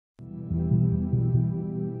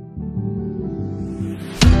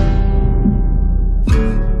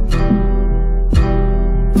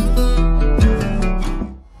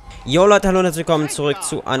Jo Leute, hallo und herzlich willkommen zurück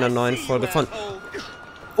zu einer neuen Folge von...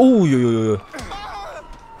 Uiuiui.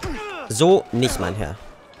 So nicht, mein Herr.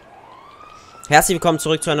 Herzlich willkommen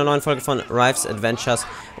zurück zu einer neuen Folge von Rives Adventures.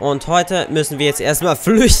 Und heute müssen wir jetzt erstmal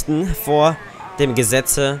flüchten vor dem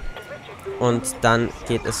Gesetze. Und dann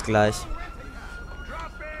geht es gleich.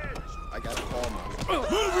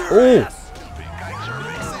 Oh!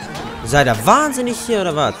 Seid ihr wahnsinnig hier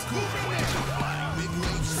oder was?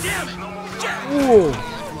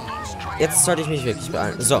 Jetzt sollte ich mich wirklich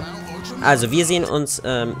beeilen. So. Also, wir sehen uns,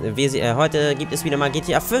 heute gibt es wieder mal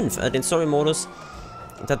GTA 5, den Story-Modus.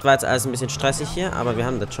 Das war jetzt alles ein bisschen stressig hier, aber wir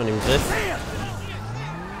haben das schon im Griff.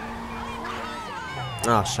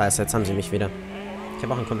 Ach, scheiße, jetzt haben sie mich wieder. Ich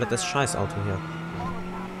habe auch ein komplettes Scheißauto hier.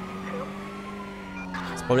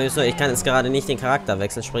 Das Problem ist nur, ich kann jetzt gerade nicht den Charakter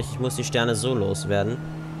wechseln, sprich, ich muss die Sterne so loswerden.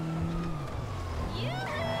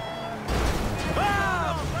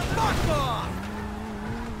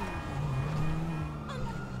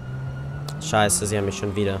 Scheiße, sie haben mich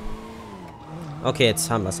schon wieder. Okay, jetzt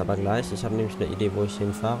haben wir es aber gleich. Ich habe nämlich eine Idee, wo ich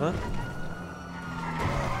hinfahre.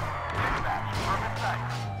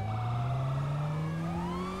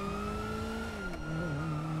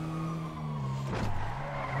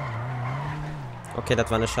 Okay,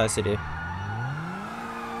 das war eine scheiß Idee.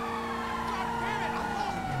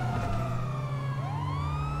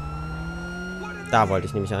 Da wollte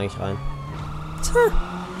ich nämlich eigentlich rein.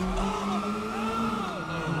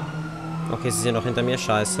 Okay, sie sind noch hinter mir.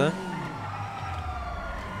 Scheiße.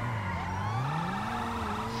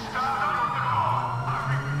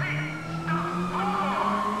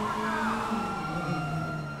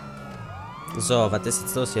 So, was ist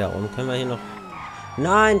jetzt los hier oben? Können wir hier noch...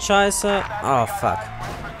 Nein, scheiße. Oh, fuck.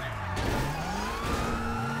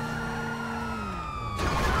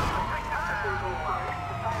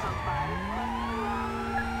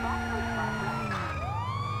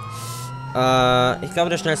 Ich glaube,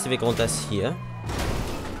 der schnellste Weg runter ist hier.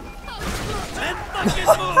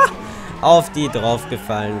 Auf die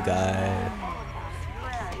draufgefallen, geil.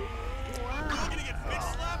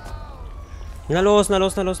 Na los, na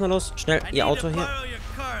los, na los, na los. Schnell, ihr Auto hier.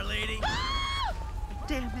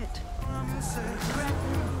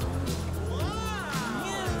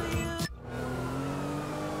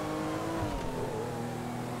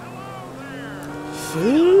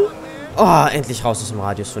 Oh, endlich raus aus dem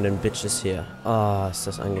Radius von den Bitches hier. Oh, ist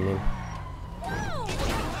das angenehm.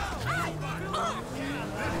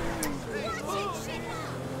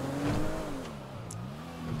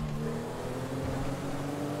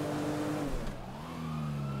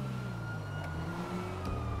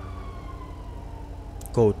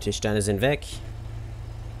 Gut, die Sterne sind weg.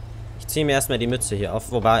 Ich ziehe mir erstmal die Mütze hier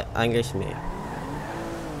auf. Wobei, eigentlich, nee.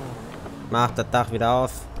 Mach das Dach wieder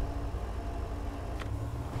auf.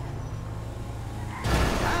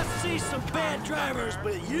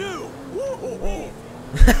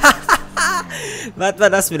 Was war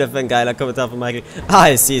das wieder für ein geiler Kommentar von Michael?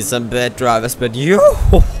 I see some bad drivers, but you.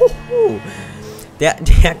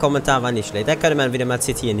 Der Kommentar war nicht schlecht. Da könnte man wieder mal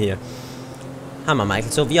zitieren hier. Hammer,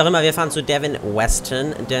 Michael. So, wie auch immer, wir fahren zu Devin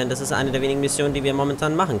Weston, denn das ist eine der wenigen Missionen, die wir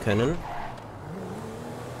momentan machen können.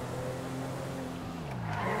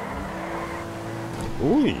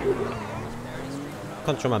 Ui.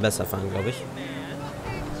 Kommt schon mal besser fahren, glaube ich.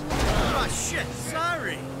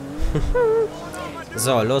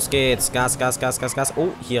 So, los geht's. Gas, Gas, Gas, Gas, Gas. Oh,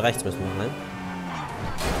 hier rechts müssen wir rein.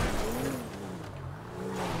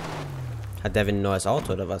 Hat Devin ein neues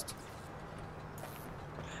Auto oder was?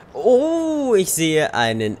 Oh, ich sehe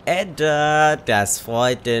einen Edda. Das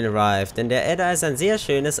freut den Rive, denn der Edda ist ein sehr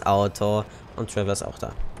schönes Auto. Und Trevor ist auch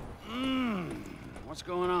da. What's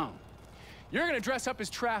going on? You're gonna dress up as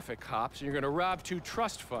traffic cops and you're gonna rob two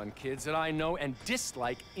trust fund kids that I know and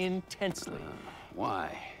dislike intensely. Why?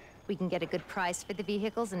 We can get a good price for the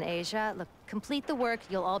vehicles in Asia. Look, complete the work,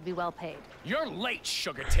 you'll all be well paid. You're late,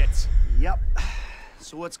 sugar tits. Yep.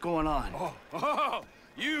 So what's going on? Oh,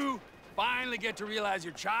 you finally get to realize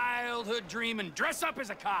your childhood dream and dress up as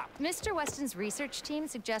a cop. Mr. Weston's research team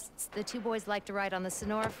suggests the two boys like to ride on the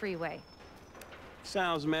Sonora Freeway.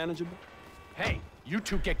 Sounds manageable. Hey, you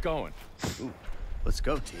two get going. Ooh, let's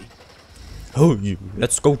go, T. Oh, you.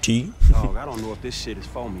 Let's go, T. Dog, I don't know if this shit is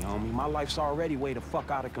for me, homie. My life's already way the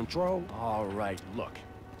fuck out of control. All right, look.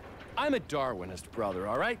 I'm a Darwinist, brother,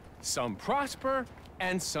 all right? Some prosper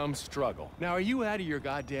and some struggle. Now, are you out of your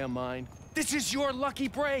goddamn mind? This is your lucky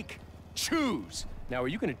break. Choose. Now, are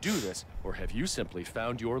you gonna do this, or have you simply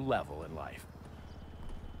found your level in life?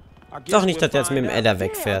 Doch nicht, dass er jetzt mit dem Edda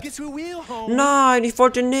wegfährt. Nein, ich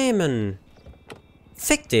wollte nehmen.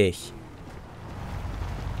 Fick dich.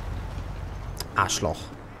 Arschloch.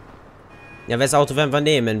 Ja, welches Auto werden wir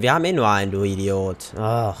nehmen? Wir haben eh nur einen, du Idiot.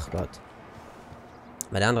 Ach Gott.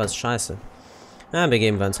 Weil der andere ist scheiße. Ja,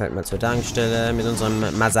 begeben wir uns halt mal zur Tankstelle mit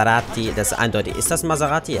unserem Maserati. Das ist eindeutig. Ist das ein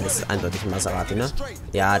Maserati? Ja, das ist eindeutig ein Maserati, ne?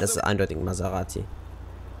 Ja, das ist eindeutig ein Maserati.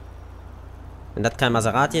 Wenn das kein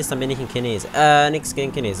Maserati ist, dann bin ich ein Chinese. Nix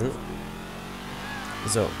gegen Chinesen.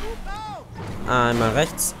 So. Einmal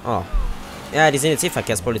rechts. Oh. Ja, die sind jetzt eh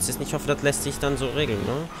Verkehrspolizisten. Ich hoffe, das lässt sich dann so regeln,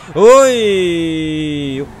 ne?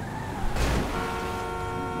 Ui!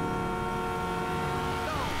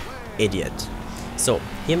 Idiot. So,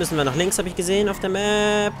 hier müssen wir nach links, habe ich gesehen, auf der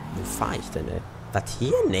Map. Wo fahre ich denn, ey? Was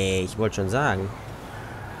hier? Nee, ich wollte schon sagen.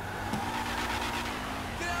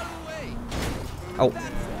 Oh.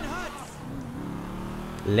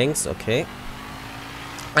 Links, okay.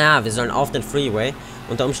 Ah, wir sollen auf den Freeway.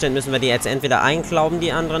 Unter Umständen müssen wir die jetzt entweder einklauben,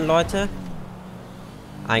 die anderen Leute.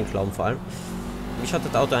 Einklauben vor allem. Wie schaut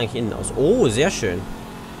das Auto eigentlich innen aus? Oh, sehr schön.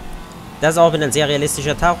 Das ist auch ein sehr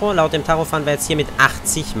realistischer Tacho. Laut dem Tacho fahren wir jetzt hier mit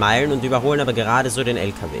 80 Meilen und überholen aber gerade so den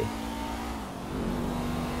LKW.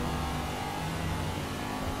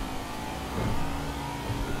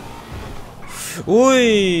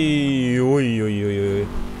 Ui, ui, ui, ui.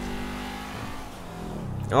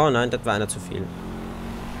 Oh nein, das war einer zu viel.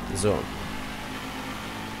 So.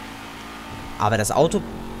 Aber das Auto,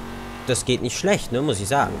 das geht nicht schlecht, ne, muss ich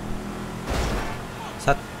sagen. Es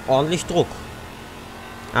hat ordentlich Druck.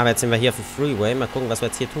 Aber jetzt sind wir hier auf dem Freeway. Mal gucken, was wir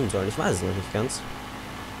jetzt hier tun sollen. Ich weiß es noch nicht ganz.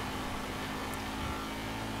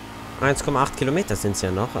 1,8 Kilometer sind es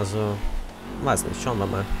ja noch. Also, weiß nicht. Schauen wir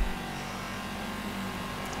mal.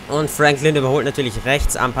 Und Franklin überholt natürlich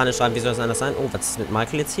rechts am Panne schreiben. Wie soll es anders sein? Oh, was ist mit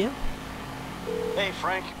Michael jetzt hier? Hey,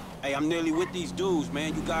 Frank. Hey, I'm nearly with these dudes,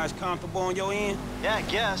 man. You guys comfortable on your end? Yeah, I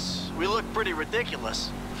guess. We look pretty ridiculous.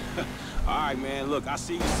 All right, man. Look, I'll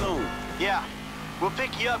see you soon. Yeah. We'll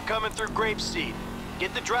pick you up coming through Grapeseed.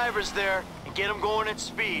 Get the drivers there and get them going at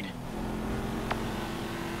speed.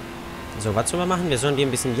 So, was sollen wir machen? Wir sollen die ein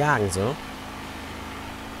bisschen jagen, so.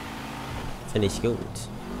 Finde ich gut.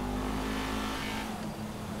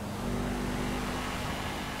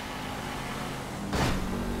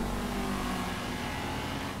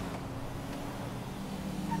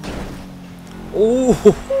 Oh,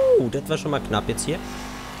 das war schon mal knapp jetzt hier.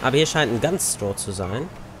 Aber hier scheint ein Gun-Store zu sein.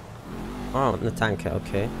 Oh, und eine Tanke,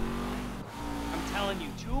 okay.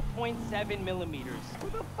 2.7 millimeters. Who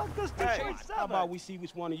the fuck does hey, how about we see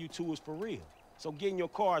which one of you two is for real? So get in your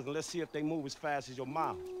cars and let's see if they move as fast as your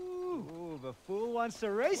mom. Ooh, the fool wants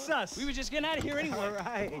to race us. We were just getting out of here anyway. All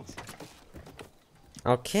right.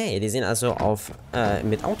 Okay, die sind also auf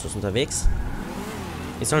mit Autos unterwegs.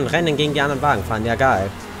 Die sollen Rennen gegen die anderen Wagen fahren. Ja,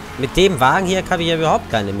 geil. Mit dem Wagen hier habe ich ja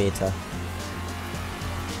überhaupt keine Meter.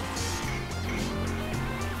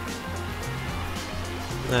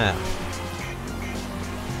 Naja.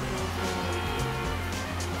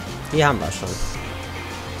 Die haben wir schon.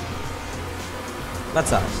 Was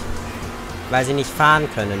sag ich? Weil sie nicht fahren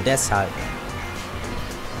können, deshalb.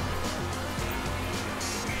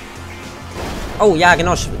 Oh ja,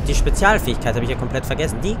 genau, die Spezialfähigkeit habe ich ja komplett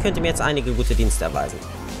vergessen. Die könnte mir jetzt einige gute Dienste erweisen.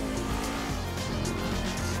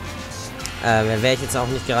 Wäre ich jetzt auch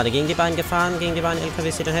nicht gerade gegen die beiden gefahren, gegen die beiden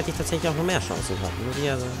LKWs hier, dann hätte ich tatsächlich auch noch mehr Chancen gehabt.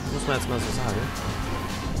 Muss man jetzt mal so sagen.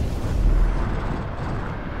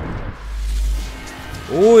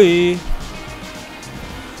 Ui.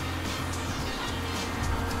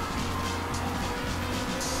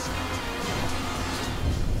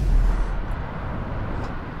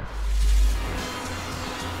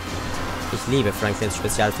 Ich liebe Franklins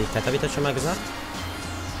Spezialfähigkeit. Habe ich das schon mal gesagt?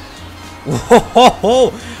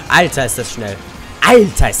 Ohohoho. Alter, ist das schnell.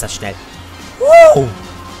 Alter, ist das schnell.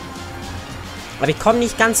 Aber ich komme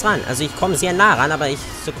nicht ganz ran. Also ich komme sehr nah ran, aber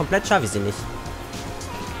so komplett schaffe ich sie nicht.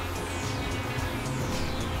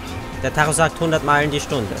 Der Tacho sagt 100 Meilen die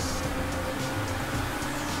Stunde.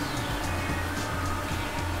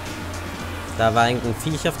 Da war irgendein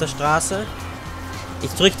Viech auf der Straße. Ich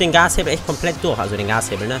drücke den Gashebel echt komplett durch. Also den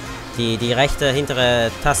Gashebel, ne? Die rechte hintere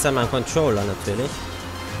Taste am Controller natürlich.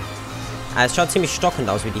 Also es schaut ziemlich stockend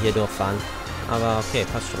aus, wie die hier durchfahren. Aber okay,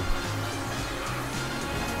 passt schon.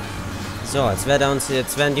 So, jetzt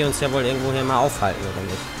werden die uns ja wohl irgendwo hier mal aufhalten, oder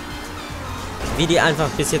nicht? Wie die einfach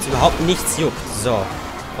bis jetzt überhaupt nichts juckt. So.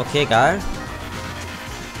 Okay, geil.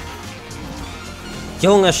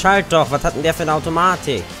 Junge, schalt doch. Was hat denn der für eine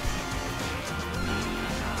Automatik?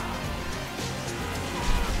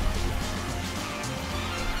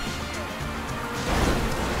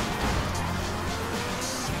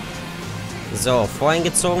 So,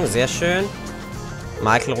 voreingezogen. Sehr schön.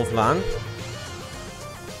 Michael rufen wir an.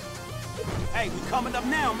 Hey, we coming up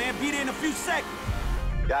now, man. Be there in a few seconds.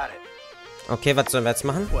 Got it. Okay, was sollen wir jetzt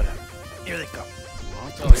machen? Whatever. Here they come.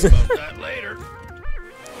 I'll tell you about that later.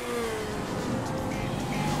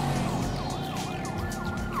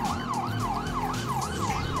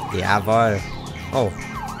 Jawohl. Oh.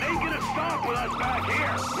 They get a stop with us back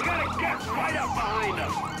here. We gotta get right up behind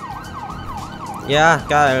them. Ja,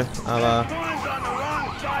 geil. Aber... One's on the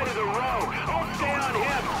wrong side of the road. I'll stay on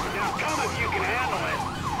him. Now come if you can handle it.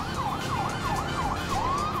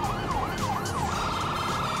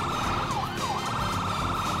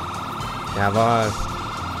 Jawohl.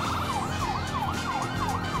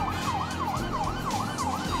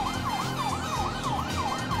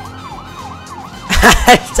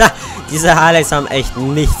 Alter, diese Harleys haben echt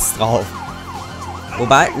nichts drauf.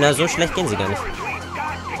 Wobei, na, so schlecht gehen sie gar nicht.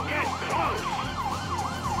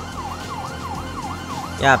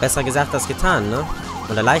 Ja, besser gesagt als getan, ne?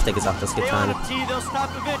 Oder leichter gesagt als getan.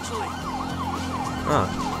 Ah.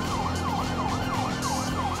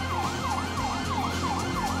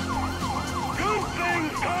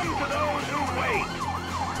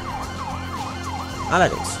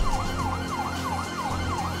 Allerdings.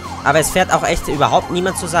 Aber es fährt auch echt überhaupt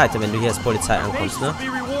niemand zur Seite, wenn du hier als Polizei ankommst, ne?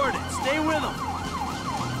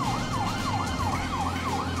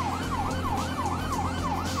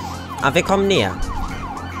 Aber wir kommen näher.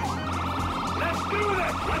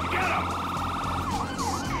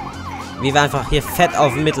 Wie wir einfach hier fett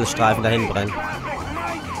auf dem Mittelstreifen dahin brennen.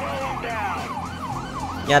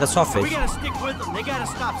 Ja, das hoffe ich.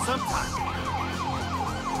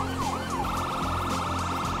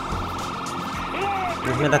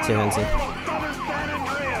 Nicht mehr das hier hören Sie.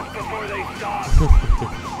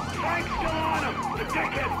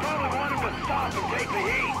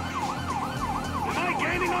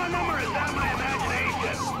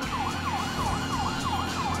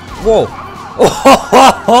 Wow.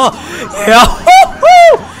 Oh, ja.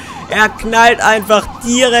 Er knallt einfach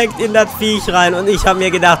direkt in das Viech rein. Und ich habe mir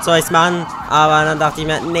gedacht, soll ich's machen? Aber dann dachte ich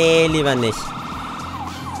mir, nee, lieber nicht.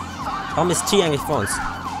 Warum ist T eigentlich vor uns?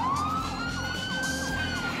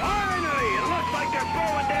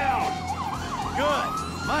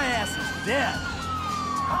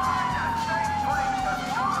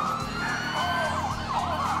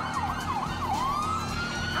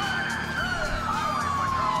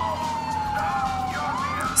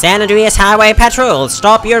 San Andreas Highway Patrol,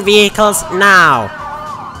 stop your vehicles now.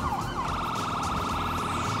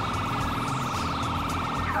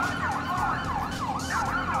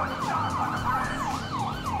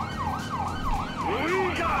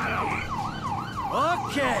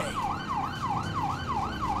 Okay.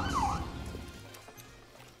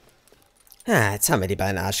 Ah, jetzt haben wir die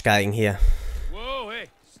beiden Arschgeigen hier. Whoa, hey,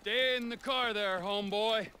 stay in the car there,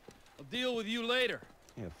 homeboy. I'll deal with you later.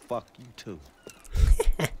 Yeah, fuck you too.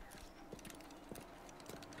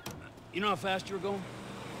 You know how fast you were going?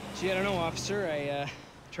 Gee, I don't know, officer. I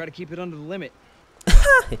try to keep it under the limit.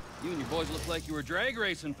 You and your boys look like you were drag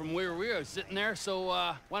racing from where we were sitting there, so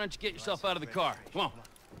why don't you get yourself out of the car? Come on.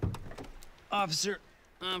 Officer.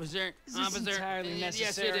 Officer. Is this entirely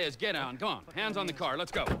necessary? Yes, it is. Get on. Come on. Hands on the car.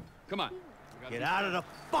 Let's go. Come on. Get out of the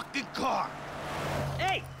fucking car!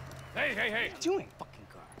 Hey! Hey, hey, hey! What are you doing, fucking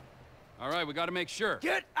car? All right, we gotta make sure.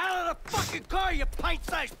 Get out of the fucking car, you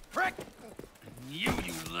pint-sized prick! You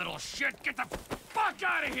little shit! Get the fuck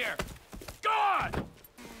out of here! Go on!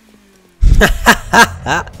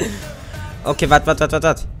 Okay,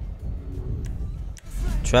 warte.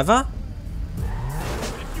 Trevor?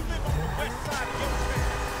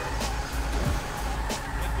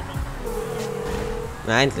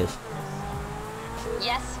 Na, endlich.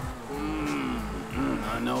 Yes?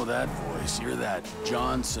 I know that voice. You're that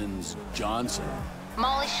Johnson's Johnson.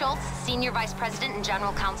 Molly Schultz, Senior Vice President and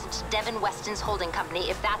General Counsel to Devin Weston's holding company,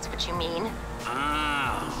 if that's what you mean.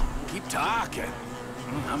 Ah, keep talking.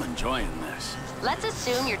 I'm enjoying this. Let's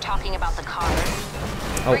assume you're talking about the cars.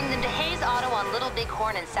 Oh. Bring them to Hayes Auto on Little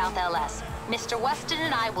Bighorn in South LS. Mr. Weston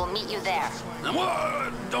and I will meet you there.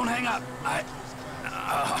 Whoa, don't hang up. I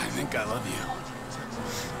think I love you.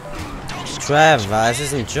 Trevor, es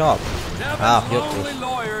ist ein Job. Ach, Devin's juckt lonely mich.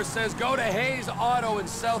 lawyer says go to Hayes Auto in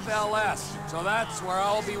South LS. So that's where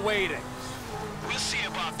I'll be waiting. We'll see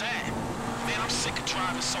about that. Man, I'm sick of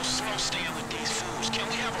driving so slow staying with these fools. Can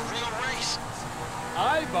we have a real race?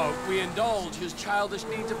 I vote we indulge his childish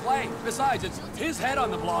need to play. Besides, it's his head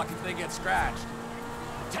on the block if they get scratched.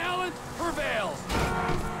 Talent prevails.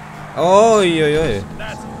 Oi, oi, oi.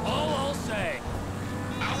 That's all I'll say.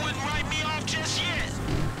 I wouldn't write me off just yet.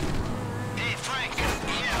 Hey, Frank.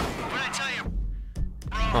 Yeah, what I tell you,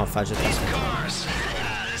 Oh, falsche Taste. cars.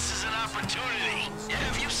 This is an opportunity. Yeah,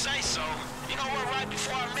 if you say so. You know what? Right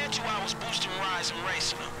before I met you, I was boosting rides and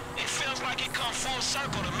racing them. It feels like it come full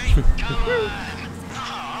circle to me. Come on. No,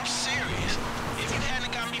 I'm serious.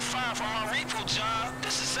 overtime for my repo job.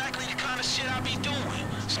 This is exactly the kind of shit I be doing.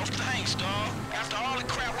 So thanks, dog. After all the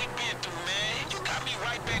crap we've been through, man, you got me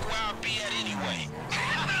right back where I'll be at anyway.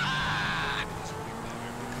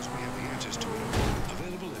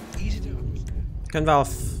 Können wir auf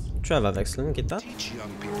Trevor wechseln? Geht das?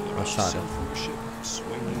 Oh, schade.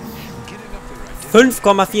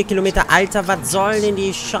 5,4 Kilometer. Alter, was soll denn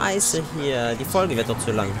die Scheiße hier? Die Folge wird doch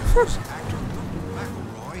zu lang.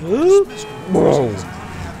 Wow.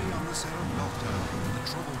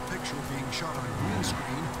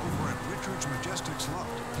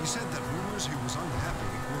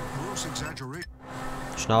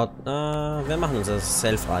 Schnaut. Wir machen unser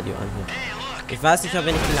Self-Radio an hier. Ich weiß nicht, ob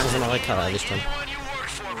wir nicht die langsamere Karre erwischt haben.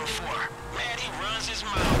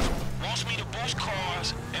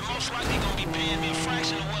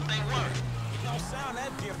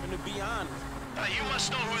 You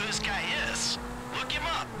must know who this guy is. Look him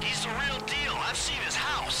up. He's the real deal. I've seen his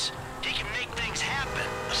house. He can make things happen.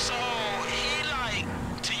 So he like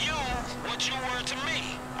to you what you were to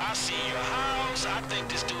me. I see your house. I think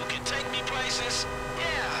this dude can take me places.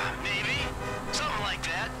 Yeah, maybe. Something like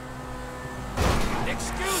that.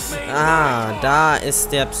 Excuse me. Ah, da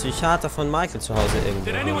ist der Psychiater von Michael zu Hause irgendwo.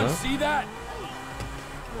 Did anyone see that?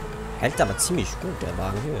 Hält aber ziemlich gut, der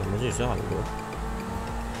Wagen hier, muss ich sagen.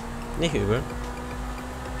 Nicht übel.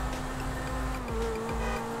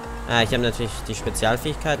 Ah, ich habe natürlich die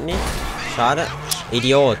Spezialfähigkeit nicht. Schade.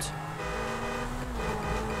 Idiot.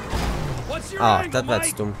 Ah, das war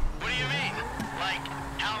jetzt dumm.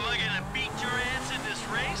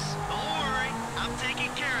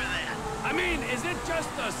 I mean, is it just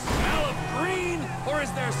the smell of green? Or is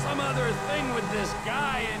there some other thing with this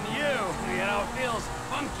guy and you? You know, it feels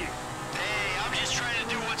funky. Hey, I'm just trying to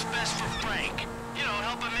do what's best for Frank. You know,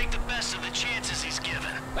 help him make the best of the chances he's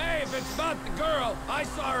given. Hey, if it's not the girl, I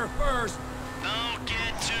saw her first. Don't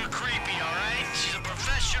get too creepy, alright? She's a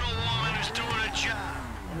professional woman who's doing a job.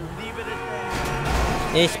 Leave it at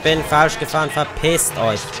that. Ich bin falsch gefahren, verpisst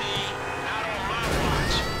euch.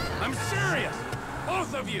 I'm serious.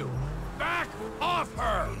 Both of you. Back off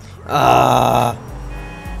her. Ah.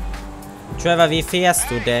 Trevor, wie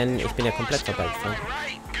fährst du denn? Ich bin ja komplett vorbeigefahren.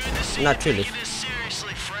 Natürlich.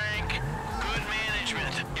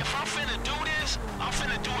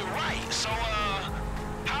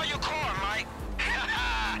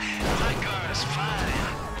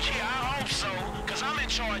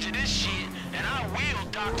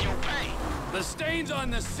 The stains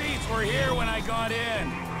on the seats were here when I got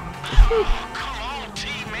in. Oh, come on,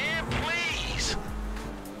 T-Man, please.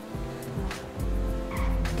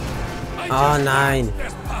 Oh nein.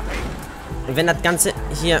 Wenn das Ganze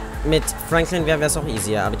hier mit Franklin wäre, wäre es auch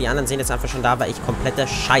easier. Aber die anderen sind jetzt einfach schon da, weil ich komplette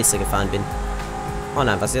Scheiße gefahren bin. Oh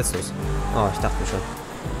nein, was ist jetzt los? Oh, ich dachte mir schon.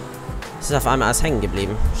 Es ist auf einmal alles hängen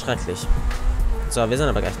geblieben. Schrecklich. So, wir sind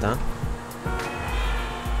aber gleich da.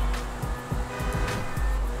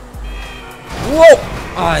 Wow!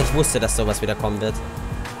 Ah, ich wusste, dass sowas wieder kommen wird.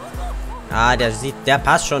 Ah, der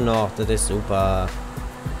passt schon noch. Das ist super.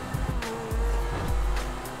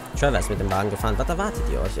 Trevor ist mit dem Wagen gefahren. Was erwartet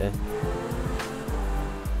ihr euch, ey?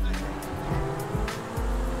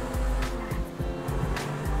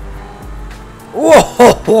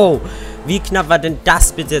 Oh, wie knapp war denn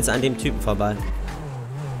das bitte jetzt an dem Typen vorbei?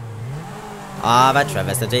 Aber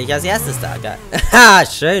Trevor ist natürlich als erstes da. Haha,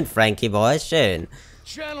 schön, Frankie Boy, schön.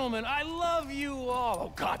 Gentlemen, I love you all.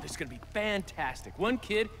 Oh God, this is gonna be fantastic. One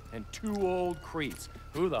kid and two old creeps.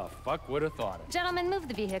 Who the fuck would have thought it? Gentlemen, move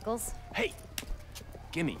the vehicles. Hey,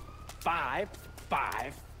 gimme 5,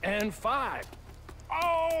 5, and 5.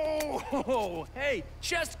 Oh, hey,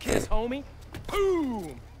 chest kiss, homie.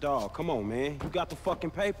 Boom. Dog, come on, man. You got the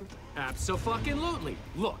fucking paper? Abso-fucking-lutely.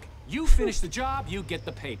 Look, you finish the job, you get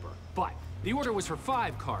the paper. But the order was for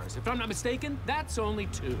 5 cars. If I'm not mistaken, that's only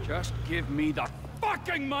 2. Just give me the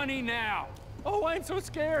fucking money now! Oh, I'm so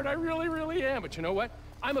scared. I really, really am. But you know what?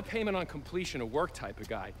 I'm a payment on completion of work type of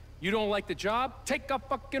guy. You don't like the job? Take a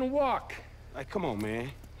fucking walk. Hey, come on,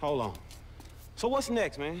 man. Hold on. So what's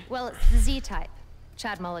next, man? Well, it's the Z-type.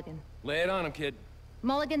 Chad Mulligan. Lay it on him, kid.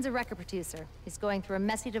 Mulligan's a record producer. He's going through a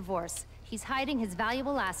messy divorce. He's hiding his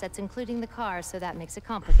valuable assets, including the car, so that makes it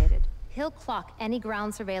complicated. He'll clock any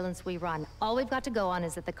ground surveillance we run. All we've got to go on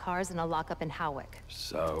is that the car's in a lockup in Howick.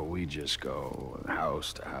 So we just go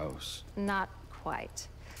house to house? Not quite.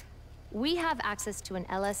 We have access to an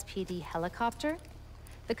LSPD helicopter.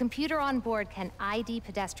 The computer on board can ID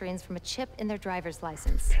pedestrians from a chip in their driver's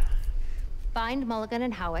license. Find Mulligan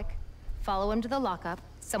in Howick, follow him to the lockup,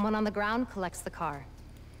 someone on the ground collects the car.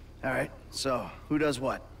 All right, so who does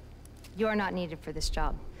what? You're not needed for this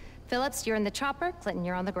job. Phillips, you're in the chopper. Clinton,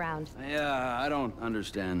 you're on the ground. Yeah, I don't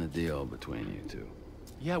understand the deal between you two.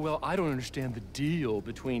 Yeah, well, I don't understand the deal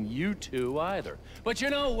between you two either. But you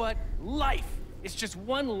know what? Life is just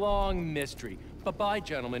one long mystery. Bye-bye,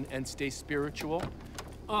 gentlemen, and stay spiritual.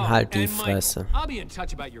 Oh, Halt die and Michael, Fresse. I'll be in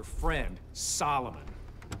touch about your friend, Solomon.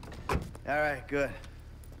 All right, good.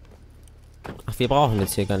 Ach, wir brauchen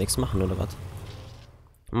jetzt hier gar nichts machen, oder was?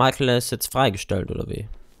 Michael ist jetzt freigestellt, oder wie?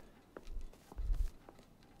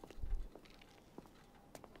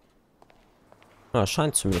 Ja,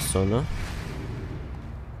 scheint zumindest so, ne?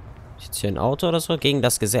 Ist jetzt hier ein Auto oder so? Gegen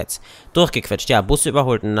das Gesetz. Durchgequetscht. Ja, Busse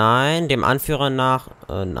überholt. Nein. Dem Anführer nach.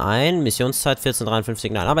 Nein. Missionszeit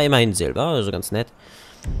 14:53. Nein. Aber immerhin Silber. Also ganz nett.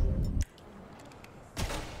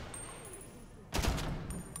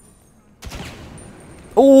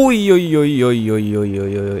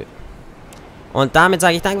 Uiuiuiuiuiuiui. Und damit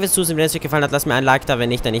sage ich danke fürs Zusehen. Wenn es euch gefallen hat, lasst mir ein Like da, wenn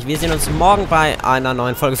nicht, dann nicht. Wir sehen uns morgen bei einer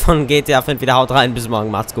neuen Folge von GTA 5 wieder. Haut rein. Bis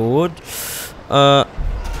morgen. Macht's gut.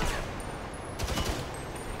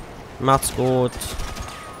 Macht's gut.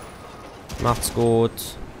 Macht's gut.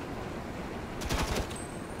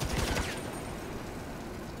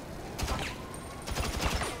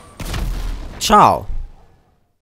 Ciao.